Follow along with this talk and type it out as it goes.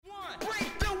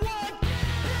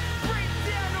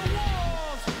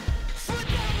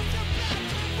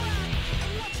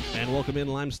Welcome in,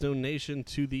 Limestone Nation,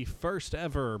 to the first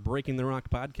ever Breaking the Rock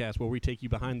podcast, where we take you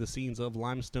behind the scenes of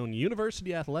Limestone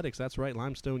University athletics. That's right,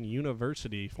 Limestone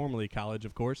University, formerly college,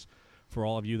 of course, for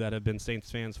all of you that have been Saints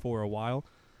fans for a while.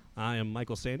 I am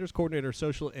Michael Sanders, coordinator of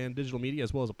social and digital media,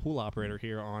 as well as a pool operator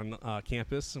here on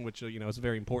campus, which is a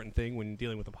very important thing when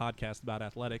dealing with a podcast about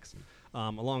athletics.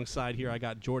 Alongside here, I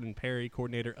got Jordan Perry,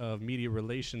 coordinator of media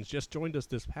relations, just joined us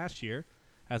this past year.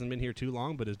 Hasn't been here too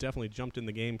long, but has definitely jumped in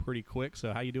the game pretty quick.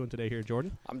 So how you doing today here,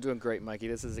 Jordan? I'm doing great, Mikey.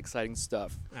 This is exciting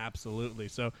stuff. Absolutely.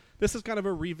 So this is kind of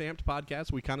a revamped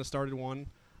podcast. We kind of started one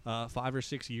 5 or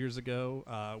 6 years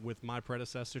ago with my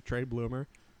predecessor, Trey Bloomer.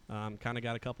 Kind of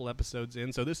got a couple episodes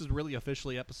in. So this is really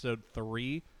officially episode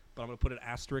 3, but I'm going to put an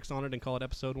asterisk on it and call it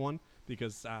episode 1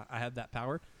 because I have that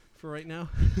power for right now.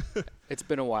 It's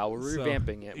been a while. We're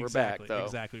revamping it. We're back, though.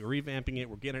 Exactly. We're revamping it.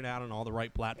 We're getting it out on all the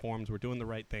right platforms. We're doing the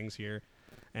right things here.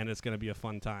 And it's going to be a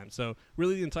fun time. So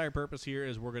really the entire purpose here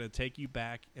is we're going to take you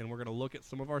back and we're going to look at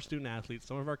some of our student athletes,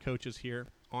 some of our coaches here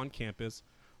on campus.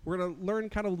 We're going to learn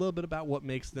kind of a little bit about what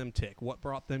makes them tick, what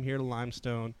brought them here to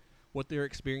Limestone, what their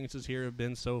experiences here have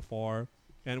been so far.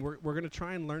 And we're going to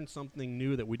try and learn something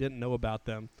new that we didn't know about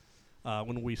them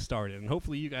when we started. And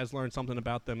hopefully you guys learned something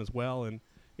about them as well. And,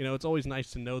 it's always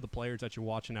nice to know the players that you're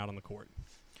watching out on the court.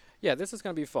 Yeah, this is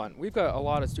going to be fun. We've got a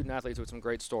lot of student athletes with some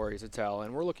great stories to tell,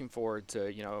 and we're looking forward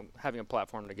to, having a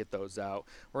platform to get those out.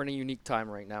 We're in a unique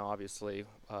time right now, obviously.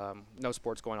 No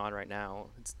sports going on right now.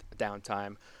 It's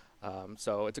downtime.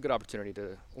 So it's a good opportunity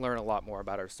to learn a lot more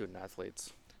about our student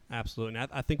athletes. Absolutely. And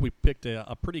I think we picked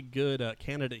a pretty good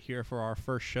candidate here for our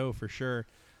first show for sure.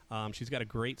 She's got a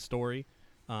great story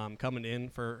coming in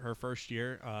for her first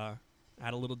year.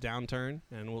 Had a little downturn,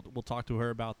 and we'll talk to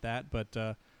her about that.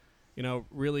 But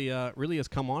really has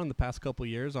come on in the past couple of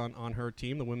years on her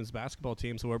team, the women's basketball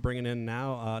team. So we're bringing in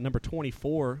now number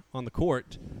 24 on the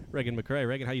court, Reagan McCray.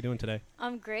 Reagan, how you doing today?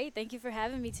 I'm great. Thank you for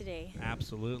having me today.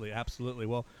 Absolutely.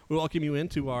 Well, we welcome you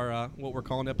into our what we're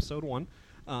calling episode 1.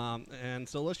 And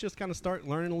so let's just kind of start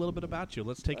learning a little bit about you.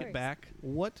 Let's take it back.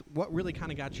 What really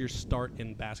kind of got your start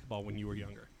in basketball when you were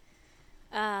younger?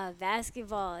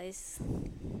 Basketball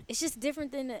it's just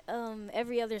different than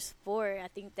every other sport. I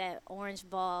think that orange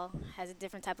ball has a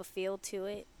different type of feel to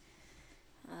it.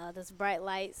 Those bright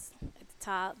lights at the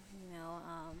top,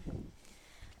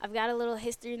 I've got a little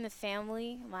history in the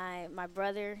family. My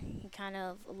brother, he kind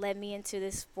of led me into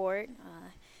this sport.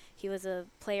 He was a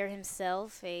player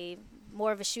himself,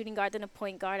 more of a shooting guard than a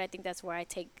point guard. I think that's where I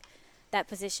take that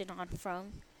position on from.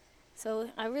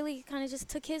 So I really kind of just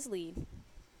took his lead.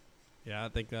 Yeah, I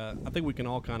think we can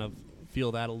all kind of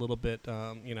feel that a little bit.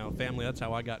 Family, that's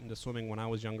how I got into swimming when I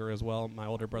was younger as well. My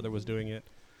older brother was doing it.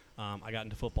 I got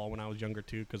into football when I was younger,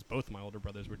 too, because both my older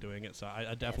brothers were doing it. So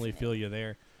I definitely feel you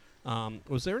there.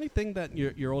 Was there anything that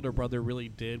your older brother really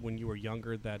did when you were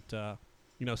younger that,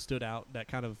 stood out, that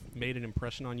kind of made an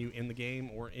impression on you in the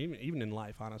game or even in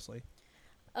life, honestly?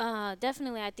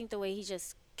 Definitely. I think the way he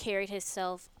just carried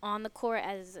himself on the court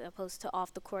as opposed to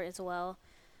off the court as well.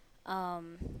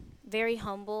 Very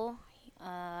humble.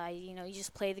 You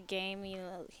just play the game.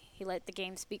 He let the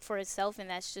game speak for itself, and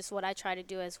that's just what I try to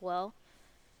do as well.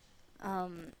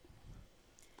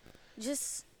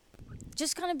 Just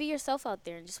kind of be yourself out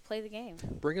there and just play the game.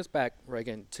 Bring us back,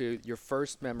 Reagan, to your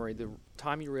first memory, the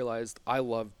time you realized I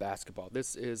love basketball.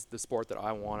 This is the sport that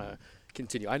I want to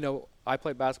continue. I know I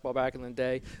played basketball back in the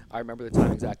day. I remember the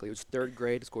time exactly. It was 3rd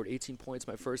grade. I scored 18 points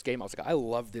my first game. I was like, I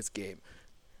love this game.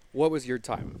 What was your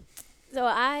time? So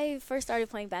I first started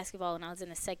playing basketball when I was in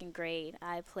the 2nd grade.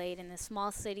 I played in the small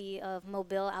city of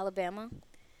Mobile, Alabama.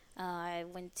 I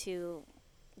went to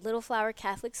Little Flower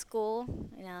Catholic School.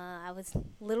 I was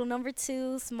little number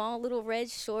 2, small little red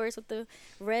shorts with the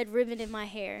red ribbon in my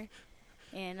hair.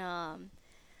 And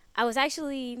I was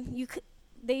actually,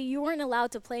 you weren't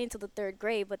allowed to play until the 3rd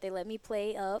grade, but they let me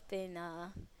play up, and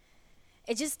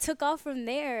it just took off from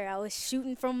there. I was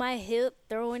shooting from my hip,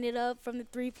 throwing it up from the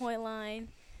 3-point line.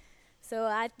 So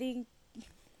I think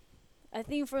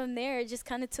from there it just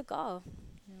kind of took off.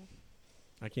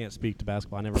 I can't speak to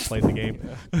basketball. I never played the game.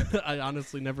 I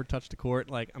honestly never touched the court.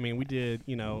 We did,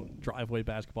 driveway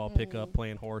basketball, pickup,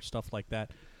 playing horse, stuff like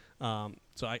that.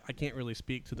 So I can't really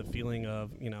speak to the feeling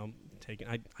of, taking.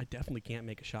 I definitely can't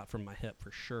make a shot from my hip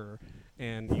for sure.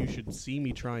 And you should see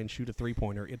me try and shoot a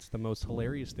 3-pointer. It's the most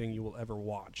hilarious thing you will ever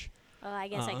watch. Oh, I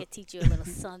guess I could teach you a little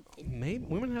something. Maybe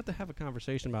we're gonna have to have a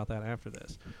conversation about that after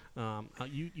this.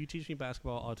 You teach me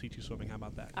basketball, I'll teach you swimming. How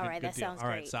about that? All right, that sounds great.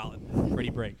 All right, solid. Ready,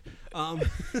 break.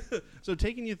 So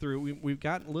taking you through, we've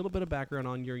got a little bit of background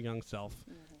on your young self.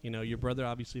 Mm-hmm. Your brother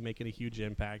obviously making a huge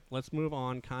impact. Let's move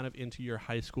on kind of into your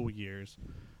high school years.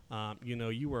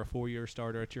 You were a 4-year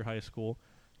starter at your high school,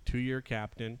 2-year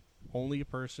captain, only a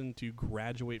person to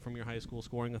graduate from your high school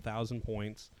scoring 1,000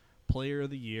 points, player of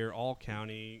the year, all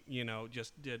county,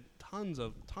 just did tons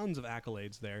of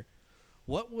accolades there.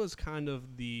 What was kind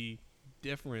of the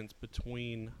difference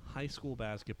between high school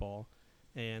basketball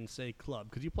and, say, club?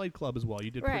 Because you played club as well.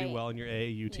 You did pretty well in your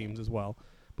AAU teams as well.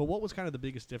 But what was kind of the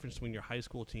biggest difference between your high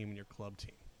school team and your club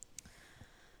team?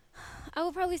 I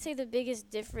would probably say the biggest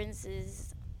difference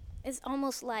is it's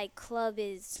almost like club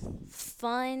is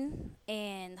fun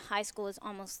and high school is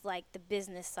almost like the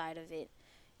business side of it.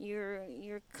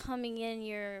 You're coming in,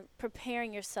 you're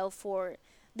preparing yourself for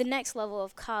the next level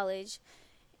of college,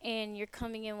 and you're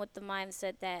coming in with the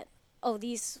mindset that, oh,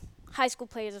 these high school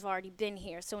players have already been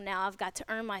here, so now I've got to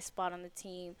earn my spot on the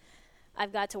team.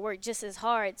 I've got to work just as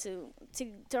hard to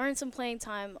earn some playing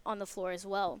time on the floor as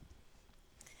well.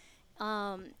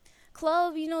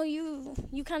 Club,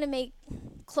 you kind of make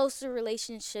closer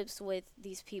relationships with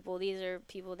these people. These are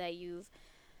people that you've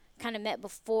kind of met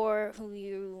before, who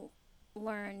you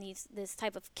learn this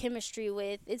type of chemistry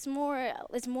with. It's more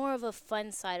of a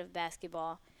fun side of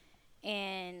basketball.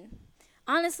 And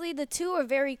honestly, the two are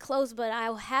very close, but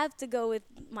I'll have to go with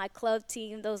my club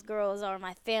team. Those girls are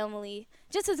my family,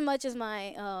 just as much as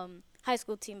my high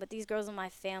school team, but these girls are my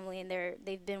family, and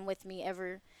they've been with me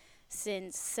ever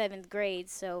since 7th grade.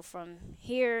 So from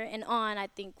here and on, I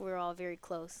think we're all very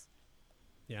close.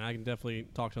 Yeah, I can definitely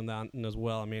talk to them that as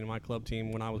well. I mean, my club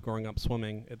team, when I was growing up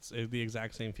swimming, it's the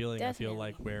exact same feeling. Definitely. I feel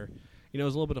like where, it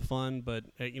was a little bit of fun, but,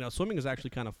 swimming is actually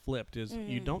kind of flipped.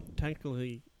 You don't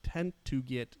technically tend to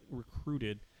get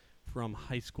recruited from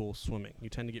high school swimming. You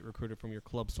tend to get recruited from your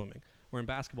club swimming. Where in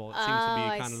basketball, it seems to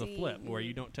be kind of the flip, where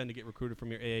you don't tend to get recruited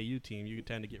from your AAU team. You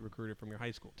tend to get recruited from your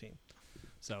high school team.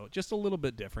 So just a little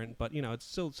bit different, but, it's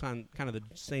still kind of the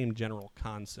same general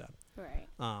concept. Right.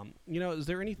 Is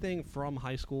there anything from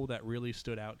high school that really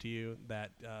stood out to you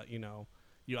that,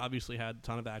 you obviously had a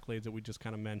ton of accolades that we just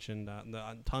kind of mentioned,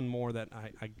 a ton more that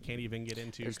I can't even get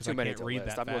into because I can't read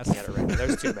that fast. I'm looking at it right now.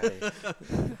 There's too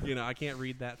many. I can't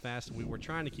read that fast. We're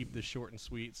trying to keep this short and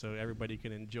sweet so everybody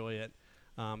can enjoy it.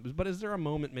 But is there a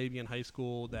moment maybe in high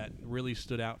school that really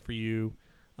stood out for you?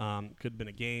 Could have been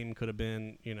a game, could have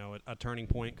been, a turning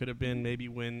point, could have been maybe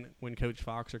when Coach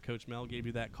Fox or Coach Mel gave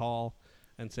you that call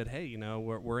and said, hey,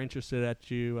 we're interested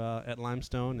at you at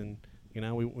Limestone, and,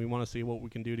 we want to see what we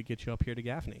can do to get you up here to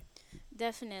Gaffney.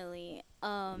 Definitely.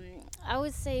 I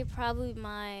would say probably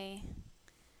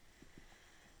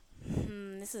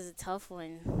this is a tough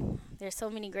one. There's so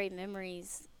many great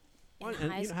memories in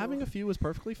high school. Having a few is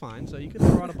perfectly fine, so you can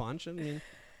throw out a bunch. I mean,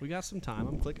 we got some time.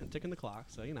 I'm ticking the clock,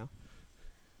 so,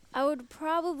 I would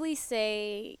probably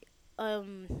say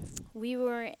we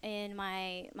were in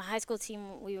my high school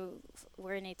team. We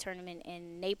were in a tournament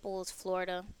in Naples,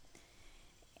 Florida.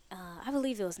 I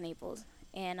believe it was Naples.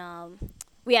 And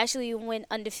we actually went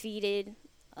undefeated.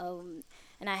 And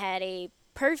I had a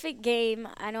perfect game.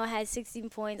 I know I had 16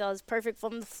 points. I was perfect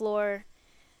from the floor.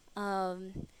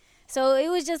 So it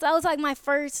was that was like my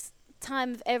first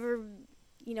time ever,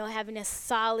 having a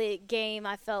solid game.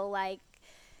 I felt like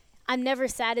I'm never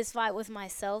satisfied with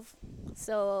myself.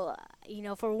 So,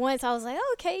 for once I was like,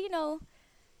 oh, okay,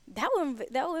 that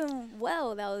went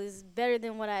well. That was better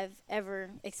than what I've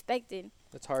ever expected.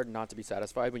 It's hard not to be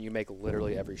satisfied when you make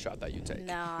literally every shot that you take.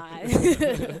 Nah.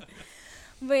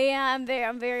 But yeah, I'm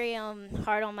very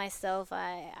hard on myself.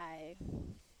 I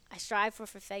strive for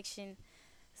perfection.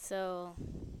 So,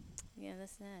 yeah,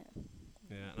 that's that.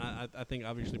 Yeah, and I think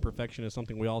obviously perfection is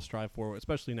something we all strive for,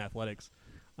 especially in athletics.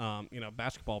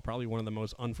 Basketball, probably one of the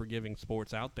most unforgiving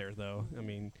sports out there, though. I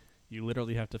mean, you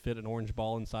literally have to fit an orange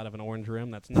ball inside of an orange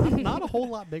rim. That's not a whole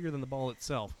lot bigger than the ball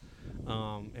itself.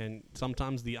 And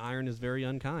sometimes the iron is very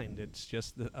unkind. It's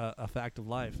just a fact of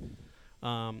life.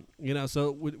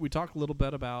 So we talked a little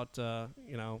bit about,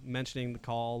 mentioning the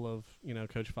call of,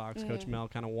 Coach Fox, Coach Mel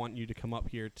kind of wanting you to come up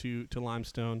here to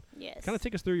Limestone. Yes. Kind of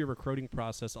take us through your recruiting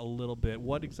process a little bit.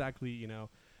 What exactly,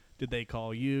 did they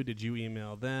call you? Did you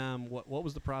email them? What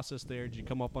was the process there? Did you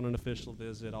come up on an official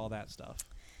visit? All that stuff.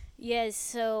 Yes,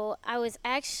 so I was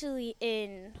actually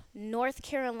in North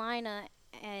Carolina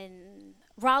and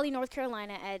Raleigh, North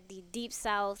Carolina at the Deep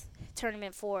South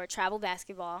tournament for travel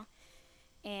basketball.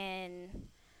 And,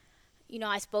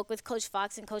 I spoke with Coach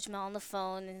Fox and Coach Mel on the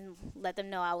phone and let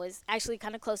them know I was actually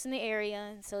kind of close in the area.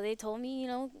 And so they told me,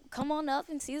 come on up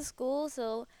and see the school.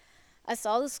 So I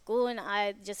saw the school and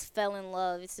I just fell in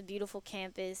love. It's a beautiful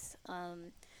campus,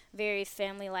 very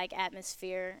family-like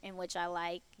atmosphere in which I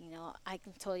like. I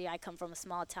can tell you I come from a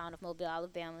small town of Mobile,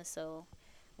 Alabama, so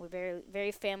we're very,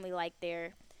 very family-like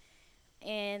there.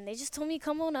 and they just told me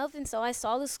come on up. And so I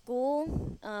saw the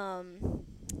school. And,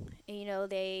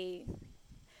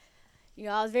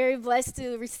 I was very blessed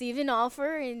to receive an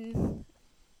offer, and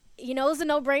it was a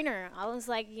no-brainer. I was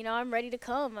like, I'm ready to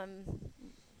come.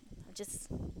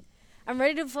 I'm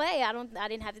ready to play. I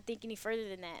didn't have to think any further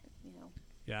than that.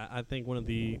 Yeah, I think one of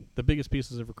the biggest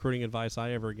pieces of recruiting advice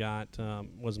I ever got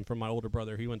was from my older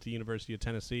brother. He went to University of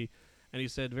Tennessee, and he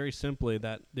said very simply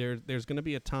that there's going to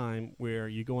be a time where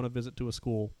you go on a visit to a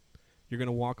school, you're going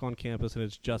to walk on campus, and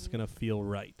it's just going to feel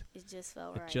right. It just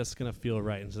felt right. It's just going to feel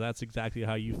right. And so that's exactly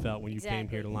how you felt when you came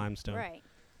here to Limestone. Right.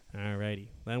 All righty.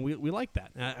 And we like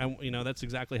that. That's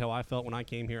exactly how I felt when I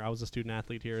came here. I was a student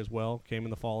athlete here as well. Came in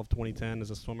the fall of 2010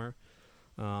 as a swimmer.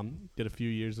 Did a few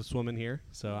years of swimming here.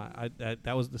 So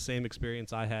that was the same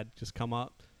experience I had. Just come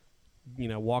up,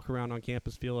 walk around on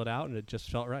campus, feel it out, and it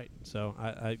just felt right. So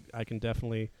I can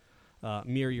definitely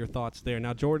mirror your thoughts there.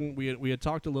 Now, Jordan, we had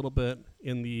talked a little bit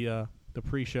in the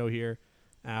pre-show here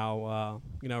how,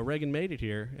 Reagan made it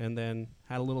here and then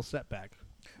had a little setback.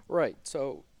 Right.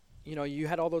 So, you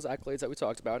had all those accolades that we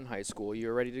talked about in high school. You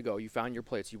were ready to go. You found your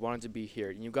place. You wanted to be here.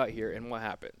 And you got here. And what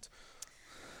happened?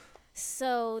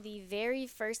 So the very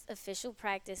first official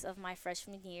practice of my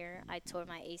freshman year, I tore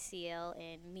my ACL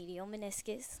and medial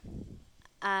meniscus.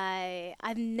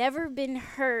 I've never been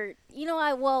hurt.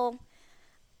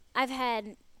 I've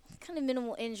had kind of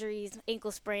minimal injuries,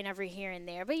 ankle sprain every here and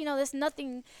there. But, there's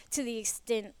nothing to the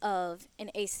extent of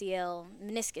an ACL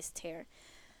meniscus tear.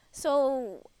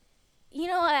 So,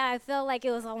 I felt like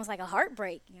it was almost like a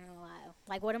heartbreak.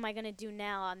 Like, what am I going to do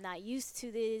now? I'm not used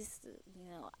to this.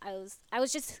 I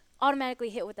was just automatically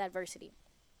hit with adversity.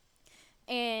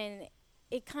 And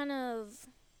it kind of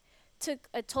took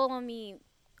a toll on me,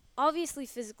 obviously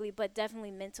physically, but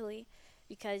definitely mentally,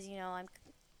 because,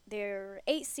 there are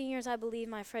 8 seniors, I believe,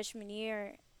 my freshman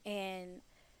year, and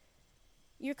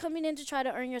you're coming in to try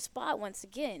to earn your spot once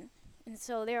again. And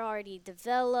so they're already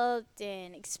developed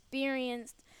and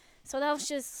experienced. So that was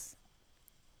just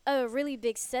a really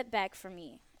big setback for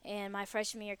me. And my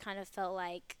freshman year kind of felt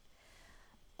like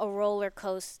a roller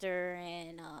coaster,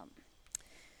 and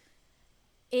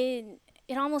it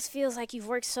almost feels like you've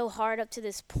worked so hard up to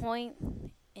this point,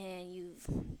 and you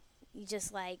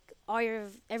just like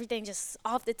everything just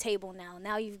off the table now.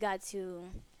 Now you've got to,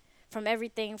 from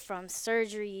everything from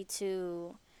surgery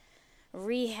to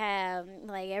rehab,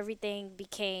 like everything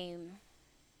became,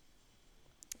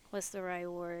 what's the right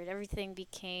word? Everything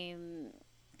became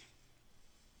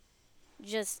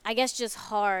just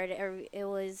hard. I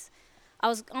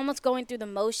was almost going through the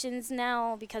motions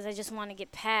now because I just want to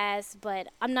get past, but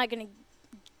I'm not going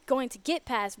to get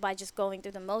past by just going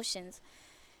through the motions.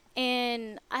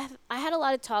 And I had a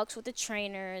lot of talks with the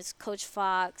trainers, Coach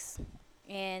Fox,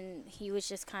 and he was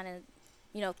just kind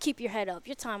of, keep your head up.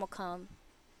 Your time will come.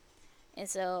 And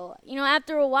so,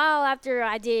 after a while, after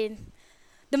I did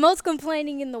the most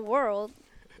complaining in the world,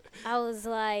 I was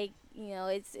like,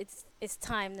 it's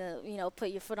time to, put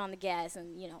your foot on the gas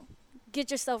and,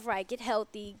 get yourself right, get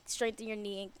healthy, strengthen your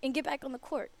knee, and get back on the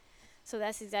court. So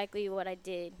that's exactly what I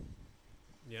did.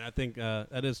 Yeah, I think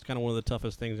that is kind of one of the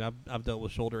toughest things. I've dealt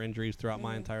with shoulder injuries throughout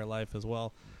my entire life as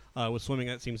well. With swimming,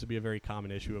 that seems to be a very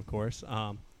common issue, of course.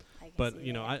 But,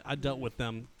 I dealt with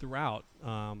them throughout,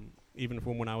 even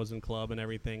from when I was in club and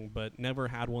everything, but never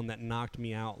had one that knocked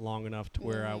me out long enough to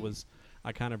where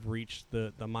I kind of reached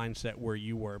the mindset where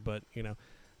you were. But,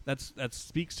 that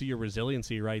speaks to your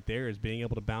resiliency right there, is being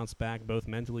able to bounce back both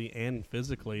mentally and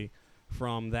physically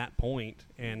from that point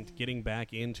and getting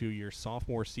back into your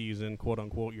sophomore season, quote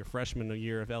unquote, your freshman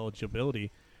year of eligibility,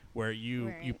 where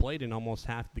you played in almost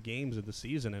half the games of the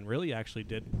season and really actually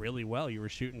did really well. You were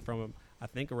shooting from, I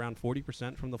think, around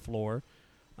 40% from the floor,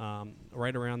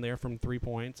 right around there from 3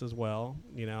 points as well,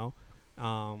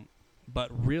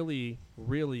 but really,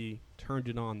 really turned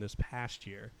it on this past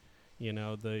year.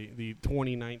 The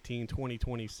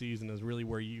 2019-2020 season is really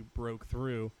where you broke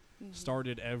through.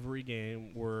 Started every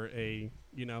game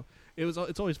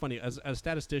it's always funny as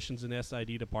statisticians in the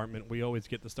SID department, we always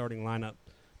get the starting lineup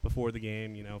before the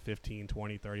game, 15,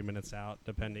 20, 30 minutes out,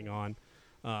 depending on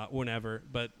whenever.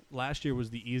 But last year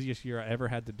was the easiest year I ever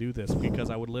had to do this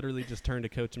because I would literally just turn to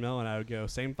Coach Mel and I would go,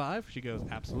 same 5? She goes,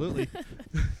 absolutely.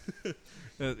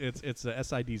 It's a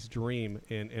SID's dream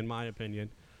in my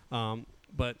opinion.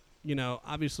 But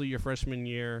obviously your freshman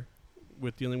year,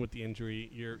 with dealing with the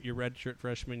injury, your redshirt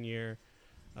freshman year,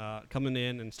 coming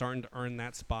in and starting to earn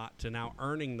that spot to now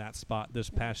earning that spot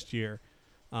this past year.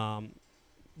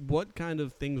 What kind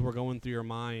of things were going through your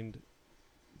mind,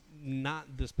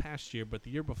 not this past year, but the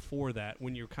year before that,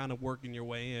 when you're kind of working your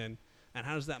way in, and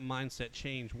how does that mindset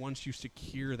change once you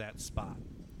secure that spot?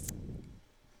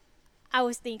 I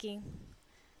was thinking,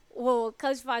 well,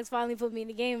 Coach Fox finally put me in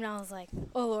the game, and I was like,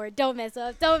 oh, Lord, don't mess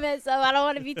up. Don't mess up. I don't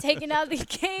want to be taken out of the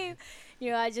game.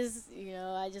 I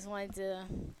just wanted to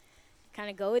kind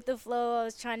of go with the flow. I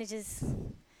was trying to just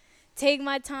take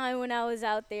my time when I was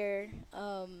out there.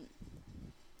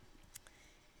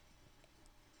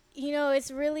 It's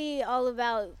really all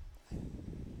about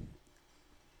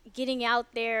getting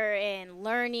out there and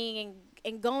learning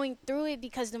and going through it,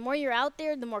 because the more you're out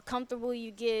there, the more comfortable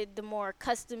you get, the more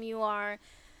accustomed you are.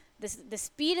 The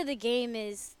speed of the game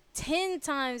is 10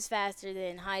 times faster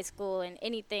than high school and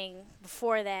anything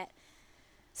before that.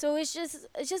 So it's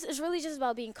really just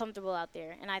about being comfortable out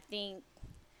there. And I think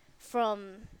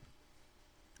from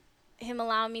him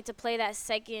allowing me to play that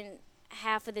second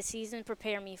half of the season,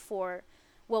 prepare me for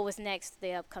what was next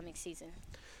the upcoming season.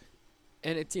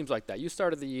 And it seems like that. You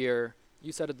started the year,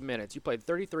 you said at the minutes, you played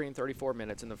 33 and 34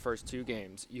 minutes in the first 2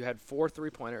 games. You had 4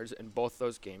 3-pointers in both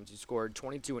those games. You scored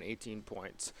 22 and 18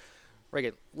 points.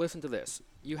 Reagan, listen to this.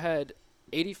 You had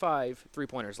 85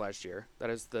 3-pointers last year. That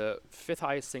is the 5th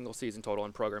highest single season total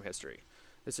in program history.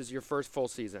 This is your first full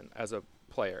season as a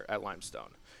player at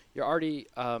Limestone. You're already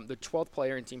the 12th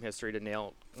player in team history to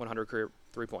nail 100 career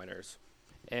 3-pointers.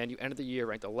 And you ended the year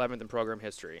ranked 11th in program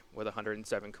history with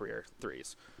 107 career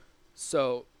threes.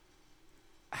 So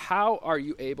how are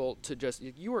you able to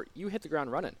you hit the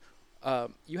ground running?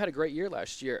 You had a great year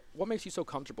last year. What makes you so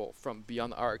comfortable from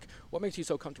beyond the arc? What makes you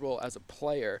so comfortable as a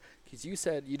player? Because you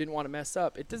said you didn't want to mess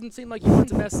up. It doesn't seem like you want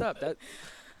to mess up.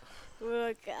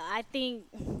 Look, I think,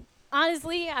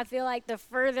 honestly, I feel like the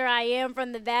further I am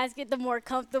from the basket, the more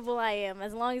comfortable I am.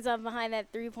 As long as I'm behind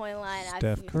that 3-point line.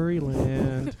 Steph Curry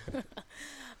land.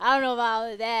 I don't know about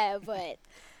all of that, but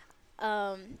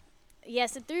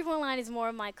yes, the 3-point line is more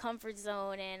of my comfort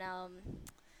zone, and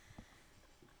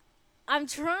I'm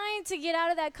trying to get out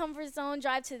of that comfort zone,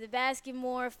 drive to the basket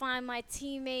more, find my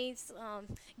teammates,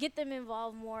 get them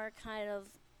involved more, kind of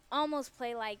almost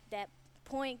play like that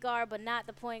point guard, but not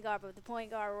the point guard, but the point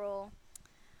guard role.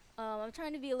 I'm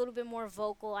trying to be a little bit more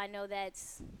vocal. I know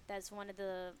that's one of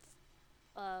the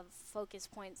focus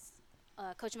points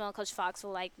Coach Mel and Coach Fox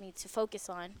will like me to focus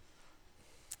on.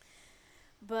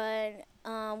 But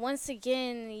once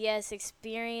again, yes,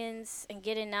 experience and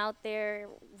getting out there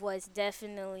was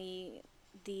definitely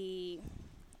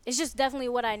it's just definitely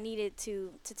what I needed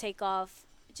to take off.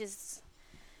 Just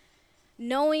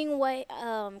knowing what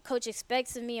Coach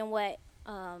expects of me and what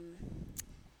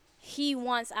he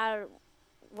wants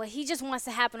what he just wants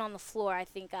to happen on the floor, I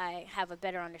think I have a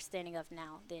better understanding of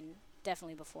now than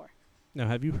definitely before. Now,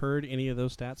 have you heard any of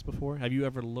those stats before? Have you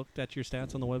ever looked at your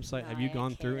stats on the website? Have you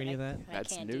gone through any of that?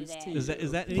 That's news to you. Is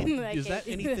that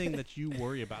anything that you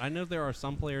worry about? I know there are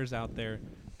some players out there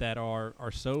that are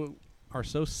so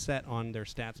set on their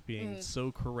stats being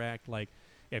so correct. Like,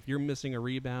 if you're missing a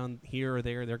rebound here or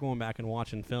there, they're going back and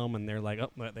watching film, and they're like,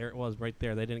 oh, there it was right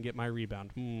there. They didn't get my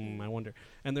rebound. I wonder.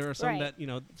 And there are some that,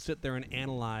 sit there and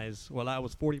analyze, well, I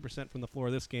was 40% from the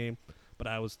floor this game, but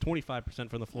I was 25%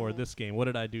 from the floor this game. What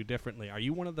did I do differently? Are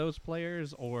you one of those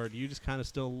players, or do you just kind of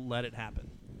still let it happen?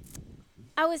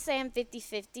 I would say I'm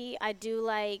 50-50. I do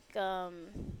like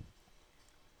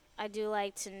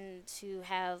to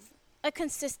have a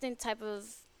consistent type of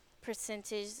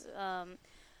percentage.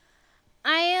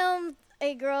 I am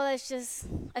a girl I just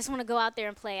want to go out there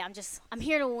and play. I'm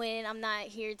here to win. I'm not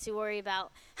here to worry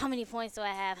about how many points do I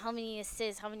have, how many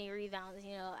assists, how many rebounds.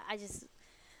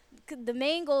 The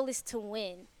main goal is to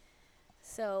win.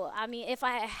 So, I mean, if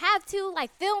I have to,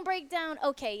 like film breakdown,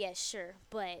 okay, yes, sure.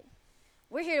 But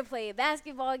we're here to play a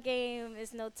basketball game.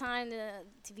 There's no time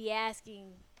to be asking,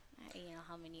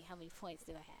 how many points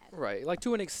do I have? Right. Like,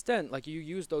 to an extent, like, you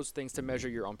use those things to measure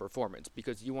your own performance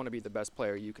because you want to be the best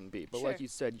player you can be. But sure. Like you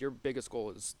said, your biggest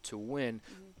goal is to win.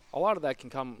 A lot of that can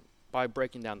come by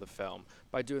breaking down the film,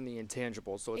 by doing the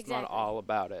intangibles, so it's not all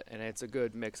about it. And it's a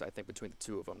good mix, I think, between the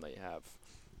two of them that you have.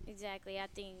 Exactly. I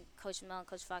think Coach Mel and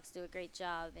Coach Fox do a great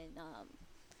job in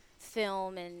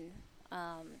film, and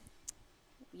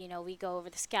we go over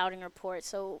the scouting report.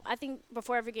 So I think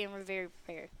before every game we're very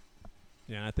prepared.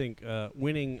 Yeah, I think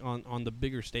winning on the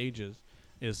bigger stages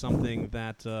is something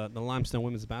that the Limestone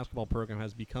women's basketball program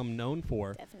has become known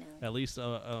for. Definitely. At least,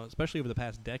 especially over the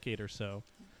past decade or so.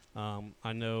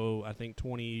 I think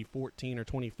 2014 or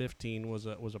 2015 was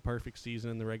a perfect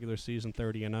season in the regular season,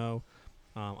 30-0.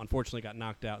 Unfortunately, got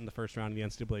knocked out in the first round of the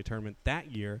NCAA tournament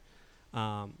that year.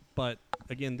 But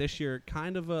again, this year,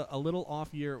 kind of a little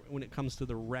off year when it comes to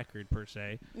the record per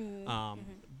se.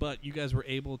 But you guys were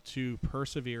able to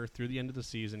persevere through the end of the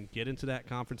season, get into that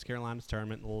Conference Carolinas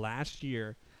tournament last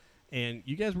year, And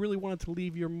you guys really wanted to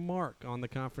leave your mark on the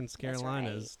Conference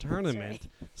Carolinas That's tournament.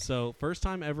 right. So first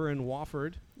time ever in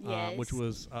Wofford, Yes. which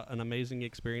was an amazing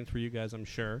experience for you guys, I'm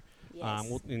sure.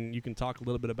 Yes. And you can talk a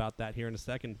little bit about that here in a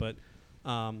second. But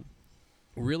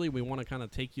really, we want to kind of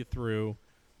take you through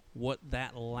what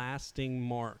that lasting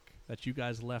mark that you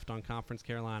guys left on Conference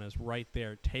Carolinas right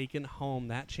there, taking home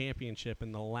that championship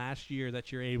in the last year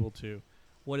that you're able to.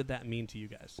 What did that mean to you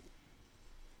guys?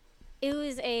 It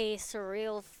was a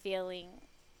surreal feeling.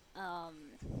 I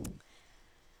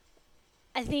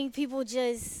think people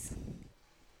just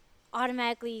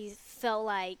automatically felt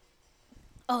like,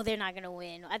 oh, they're not going to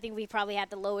win. I think we probably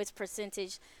had the lowest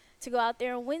percentage to go out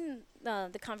there and win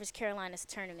the Conference Carolinas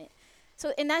tournament.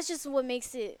 So, and that's just what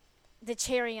makes it the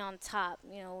cherry on top.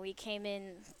 You know, we came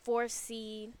in 4th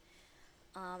seed.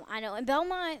 I know, and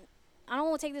Belmont, I don't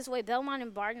want to take this away. Belmont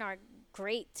and Barton are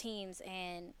great teams,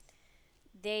 and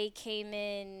they came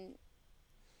in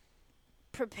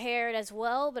prepared as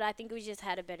well, but I think we just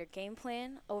had a better game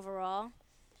plan overall.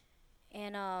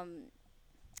 And I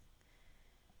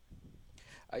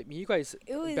mean, you guys,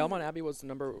 it was Belmont Abbey was the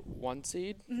number 1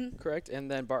 seed, correct? And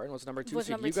then Barton was number 2 Was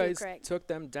seed. number You 2, guys correct. took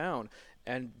them down,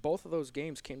 and both of those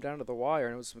games came down to the wire,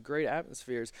 and it was some great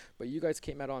atmospheres, but you guys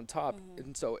came out on top.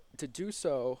 And so to do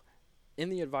so in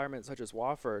the environment such as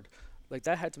Wofford, like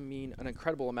that had to mean an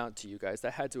incredible amount to you guys.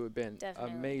 That had to have been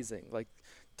Definitely. amazing. Like,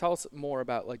 tell us more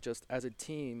about, like, just as a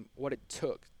team, what it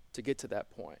took to get to that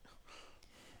point.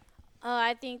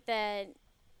 I think that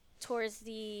towards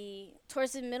the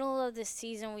middle of the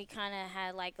season, we kind of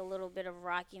had like a little bit of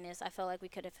rockiness. I felt like we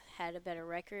could have had a better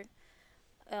record.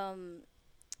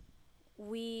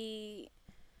 We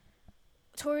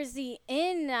towards the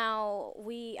end now,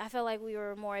 I felt like we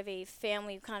were more of a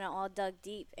family, kind of all dug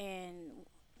deep, and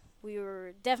we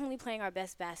were definitely playing our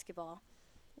best basketball.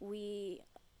 How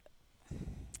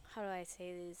do I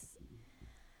say this?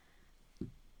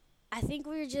 I think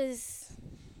we were just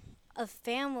a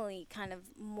family, kind of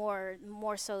more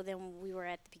so than we were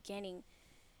at the beginning.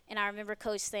 And I remember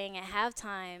Coach saying at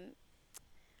halftime,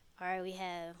 all right, we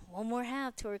have one more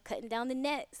half till we're cutting down the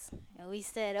nets. And we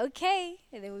said, okay.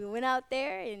 And then we went out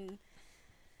there and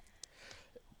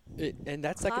And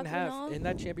that second Clocking half, on. in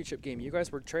that championship game, you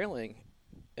guys were trailing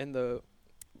in the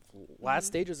last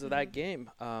stages of that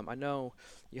game. I know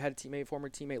you had a former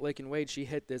teammate, Lakin Wade. She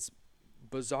hit this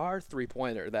bizarre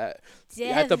three-pointer at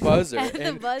the buzzer, At the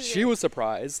and buzzer. she was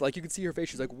surprised. Like, you could see her face.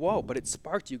 She's like, whoa, but it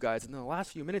sparked you guys. And in the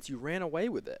last few minutes, you ran away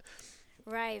with it.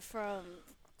 right from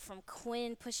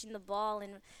Quinn pushing the ball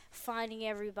and finding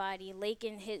everybody.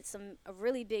 Lakin hit some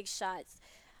really big shots.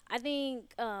 I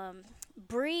think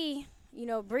Bree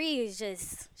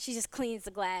is she just cleans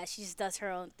the glass. She just does her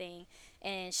own thing.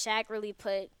 And Shaq really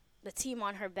put the team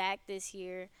on her back this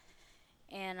year.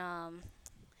 And,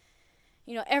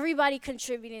 everybody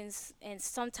contributing in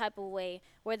some type of way,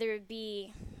 whether it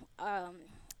be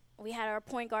we had our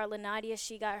point guard, Lanadia.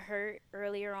 She got hurt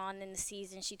earlier on in the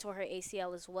season. She tore her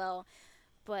ACL as well.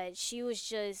 But she was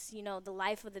just, the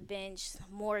life of the bench.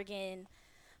 Morgan,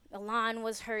 Alon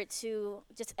was hurt too.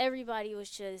 Just everybody was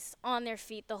just on their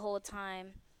feet the whole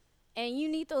time. And you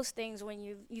need those things when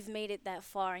you've made it that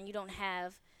far and you don't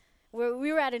have –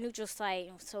 we were at a neutral site,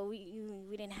 so we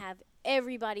didn't have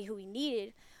everybody who we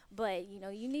needed. But, you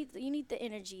need the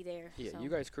energy there. Yeah, so. you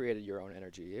guys created your own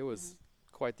energy. It was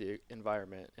quite the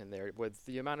environment in there with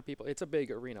the amount of people. It's a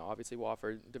big arena, obviously,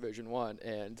 Wofford Division I,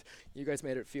 and you guys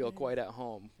made it feel quite at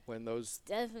home when those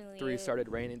Definitely three is. started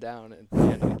raining down at the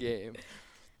end of the game.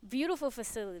 Beautiful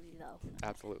facility, though.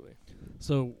 Absolutely.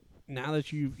 So now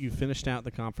that you've finished out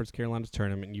the Conference Carolinas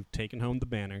tournament, you've taken home the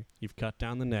banner, you've cut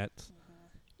down the nets,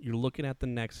 you're looking at the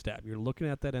next step. You're looking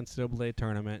at that NCAA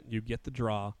tournament. You get the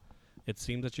draw. It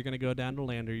seems that you're going to go down to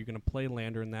Lander. You're going to play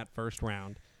Lander in that first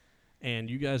round. And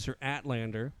you guys are at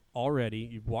Lander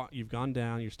already. You've gone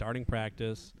down. You're starting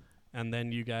practice. And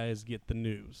then you guys get the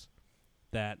news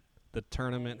that the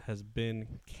tournament has been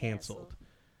canceled.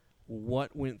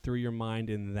 What went through your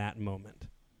mind in that moment?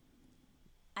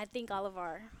 I think all of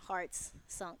our hearts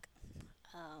sunk.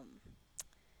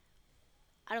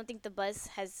 I don't think the bus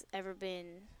has ever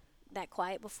been that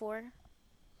quiet before.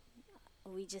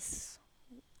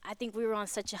 I think we were on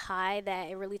such a high that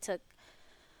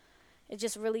it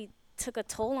just really took a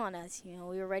toll on us.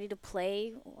 We were ready to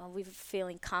play. We were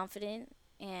feeling confident.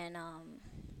 And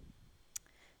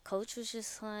Coach was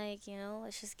just like,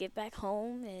 let's just get back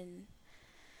home and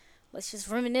let's just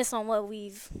reminisce on what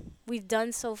we've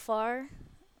done so far.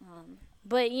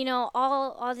 But,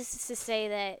 all this is to say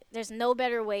that there's no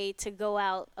better way to go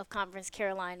out of Conference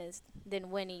Carolinas than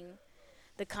winning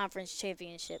the conference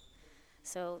championship.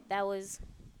 So that was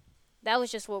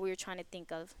just what we were trying to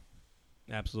think of.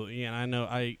 Absolutely. Yeah, and I know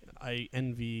I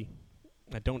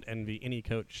don't envy any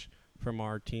coach from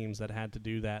our teams that had to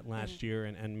do that last year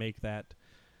and make that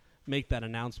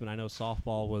announcement. I know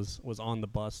softball was on the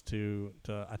bus to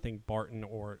I think Barton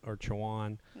or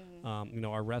Chowan.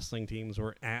 Our wrestling teams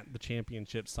were at the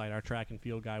championship site. Our track and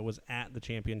field guy was at the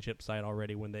championship site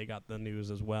already when they got the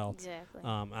news as well. Exactly.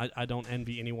 I don't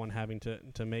envy anyone having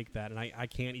to make that, and I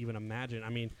can't even imagine. I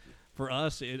mean, for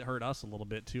us, it hurt us a little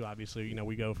bit too. Obviously,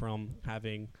 we go from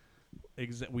having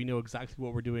we know exactly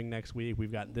what we're doing next week.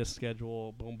 We've got this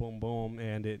schedule, boom, boom, boom,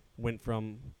 and it went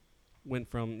from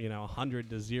 100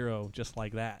 to 0 just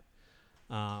like that.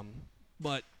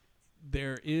 But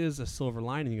there is a silver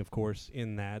lining, of course,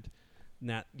 in that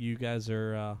you guys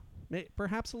are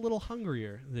perhaps a little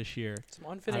hungrier this year.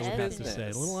 Some unfinished I would have to business. say.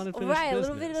 A little unfinished Right, business.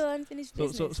 a little bit of unfinished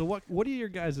business. So what are your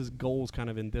guys' goals kind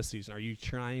of in this season? Are you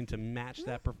trying to match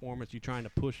that performance? Are you trying to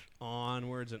push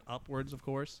onwards and upwards, of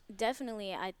course?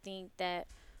 Definitely, I think that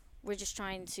we're just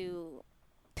trying to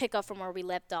pick up from where we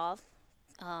left off.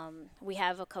 We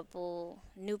have a couple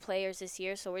new players this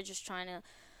year, so we're just trying to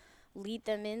lead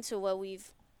them into what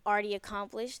we've already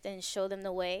accomplished and show them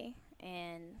the way.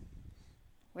 And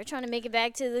we're trying to make it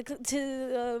back to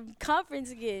the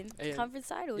conference again, conference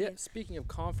title again. Speaking of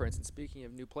conference and speaking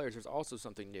of new players, there's also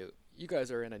something new. You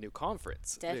guys are in a new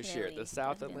conference this year, the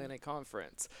South Atlantic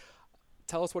Conference.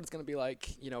 Tell us what it's going to be like,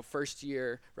 first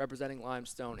year representing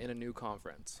Limestone in a new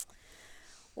conference.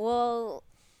 Well,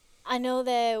 I know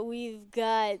that we've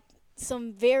got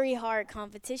some very hard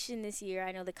competition this year.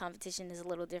 I know the competition is a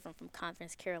little different from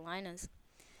Conference Carolinas,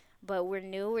 but we're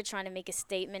new. We're trying to make a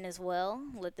statement as well,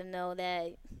 let them know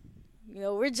that,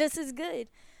 we're just as good.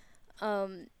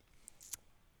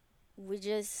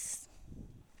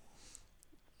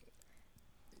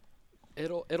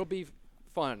 It'll be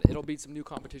fun. It'll be some new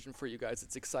competition for you guys.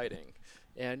 It's exciting.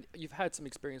 And you've had some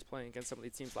experience playing against some of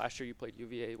these teams. Last year you played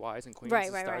UVA Wise and Queens to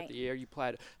start the year. You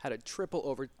had a triple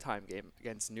overtime game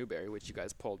against Newberry, which you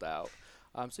guys pulled out.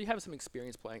 So you have some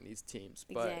experience playing these teams.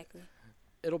 Exactly.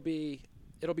 But it'll be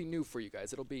new for you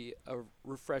guys. It'll be a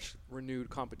refreshed, renewed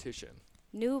competition.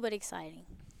 New but exciting.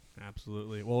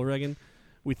 Absolutely. Well, Reagan,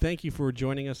 we thank you for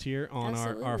joining us here on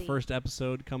our first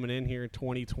episode coming in here in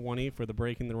 2020 for the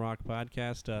Breaking the Rock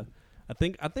podcast. I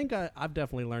think I've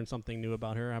definitely learned something new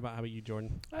about her. How about you,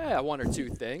 Jordan? One or two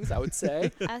things, I would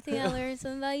say. I think I learned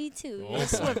something about you, too. You're a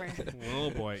swimmer. Oh,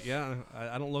 boy. Yeah,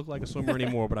 I don't look like a swimmer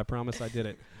anymore, but I promise I did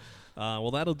it.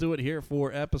 Well, that'll do it here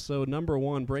for episode number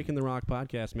 1, Breaking the Rock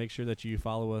podcast. Make sure that you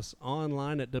follow us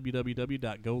online at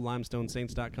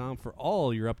www.golimestonesaints.com for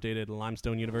all your updated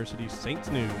Limestone University Saints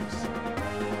news.